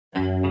So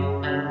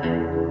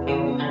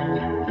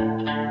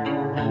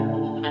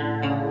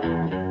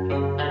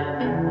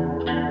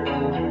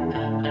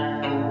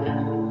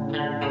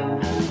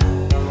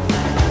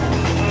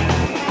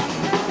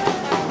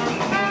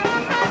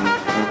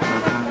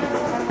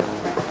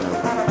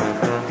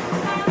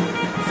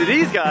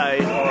these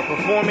guys are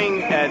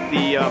performing at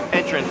the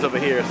entrance over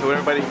here. So when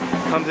everybody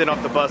comes in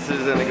off the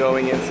buses and they're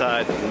going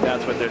inside,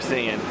 that's what they're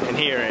seeing and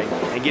hearing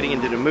and getting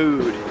into the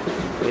mood.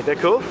 Ain't that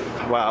cool?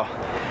 Wow.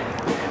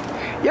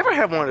 You ever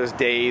have one of those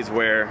days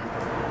where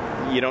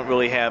you don't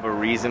really have a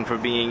reason for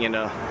being in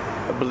a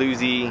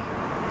bluesy,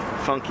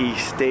 funky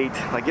state?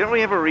 Like you don't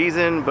really have a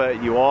reason,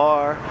 but you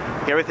are.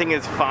 Like everything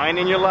is fine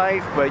in your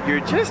life, but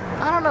you're just,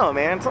 I don't know,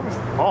 man, something's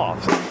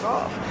off, something's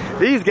off.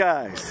 These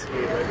guys.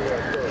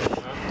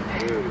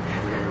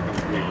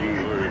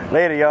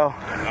 Later, yo.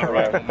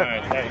 Alright,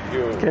 man, thank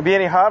you. Can it be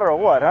any hotter or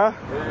what, huh?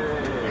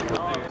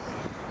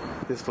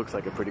 This looks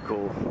like a pretty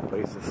cool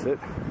place to sit.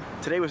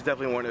 Today was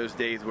definitely one of those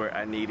days where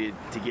I needed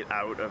to get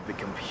out of the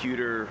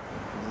computer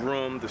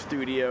room, the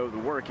studio, the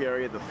work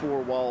area, the four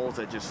walls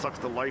that just sucks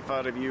the life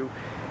out of you.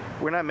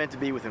 We're not meant to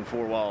be within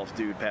four walls,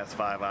 dude, past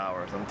 5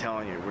 hours. I'm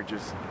telling you, we're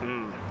just,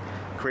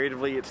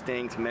 creatively it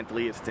stinks,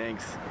 mentally it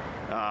stinks.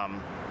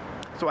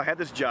 So I had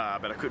this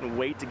job and I couldn't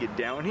wait to get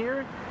down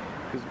here.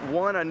 Because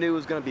one, I knew it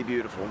was going to be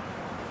beautiful.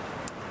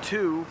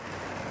 Two,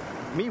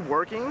 me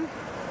working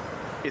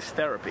is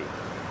therapy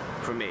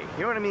for me.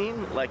 You know what I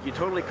mean? Like you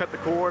totally cut the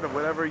cord of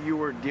whatever you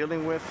were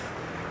dealing with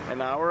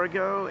an hour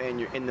ago and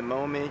you're in the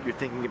moment, you're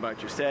thinking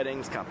about your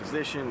settings,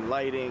 composition,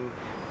 lighting,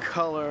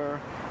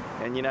 color,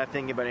 and you're not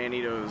thinking about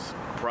any of those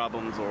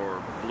problems or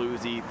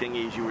bluesy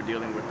thingies you were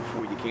dealing with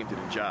before you came to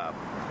the job.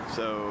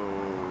 So,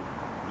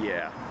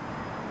 yeah.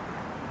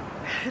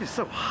 It is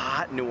so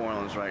hot in New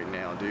Orleans right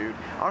now, dude.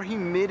 Our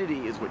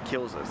humidity is what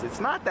kills us. It's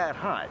not that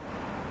hot.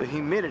 The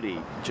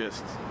humidity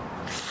just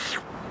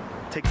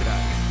takes it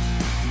out.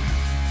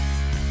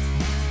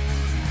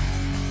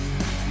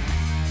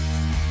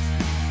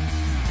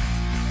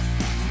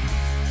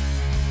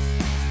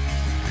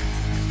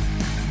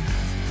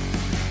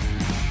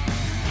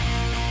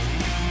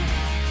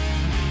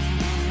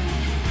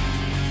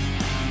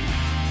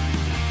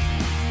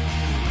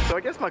 So I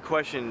guess my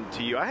question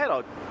to you, I had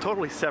a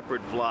totally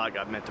separate vlog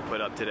I meant to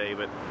put up today,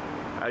 but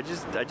I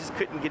just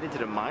couldn't get into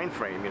the mind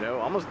frame, you know?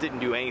 Almost didn't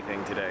do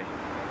anything today.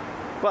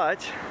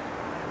 But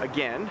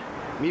again,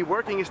 me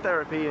working is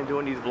therapy and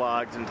doing these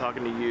vlogs and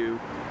talking to you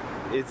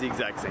is the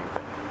exact same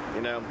thing.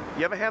 You know,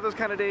 you ever have those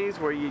kind of days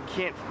where you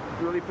can't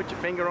really put your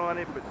finger on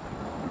it, but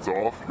It's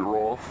off, you're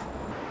off.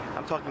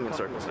 I'm talking in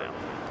circles now.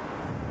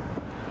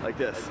 Like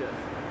this.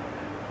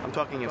 I'm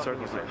talking in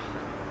circles now.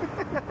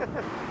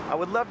 I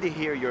would love to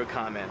hear your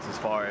comments as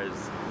far as,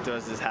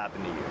 does this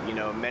happen to you? You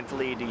know,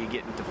 mentally, do you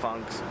get into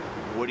funks?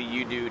 What do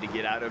you do to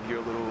get out of your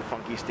little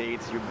funky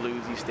states, your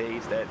bluesy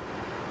states,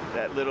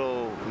 that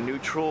little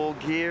neutral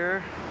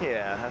gear?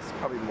 Yeah, that's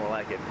probably more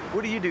like it.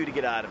 What do you do to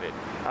get out of it?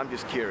 I'm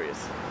just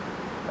curious.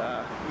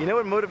 You know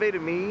what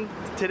motivated me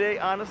today,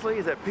 honestly,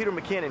 is that Peter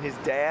McKinnon, his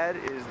dad,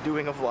 is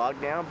doing a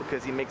vlog now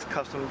because he makes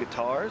custom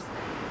guitars.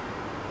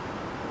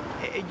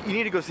 You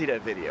need to go see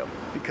that video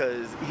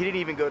because he didn't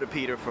even go to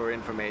Peter for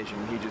information.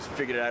 He just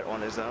figured it out on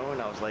his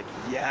own. I was like,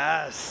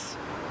 yes,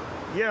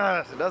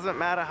 yes. It doesn't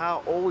matter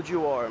how old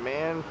you are,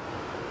 man.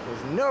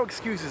 There's no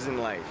excuses in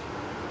life.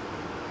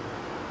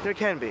 There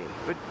can be,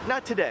 but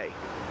not today,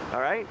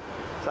 all right?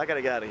 So I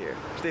gotta get out of here.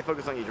 Stay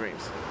focused on your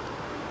dreams,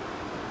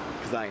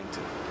 because I am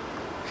too.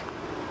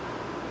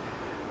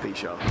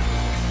 Peace, y'all.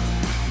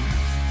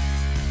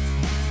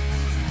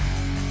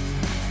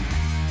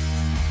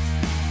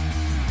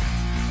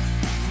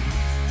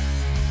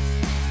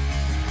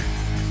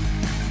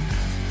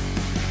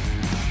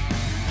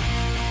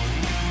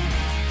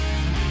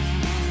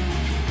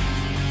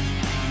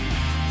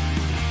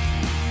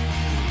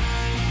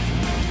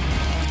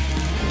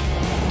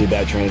 Did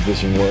that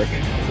transition work?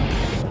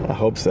 I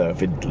hope so.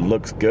 If it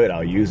looks good,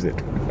 I'll use it.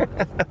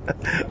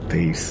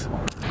 Peace.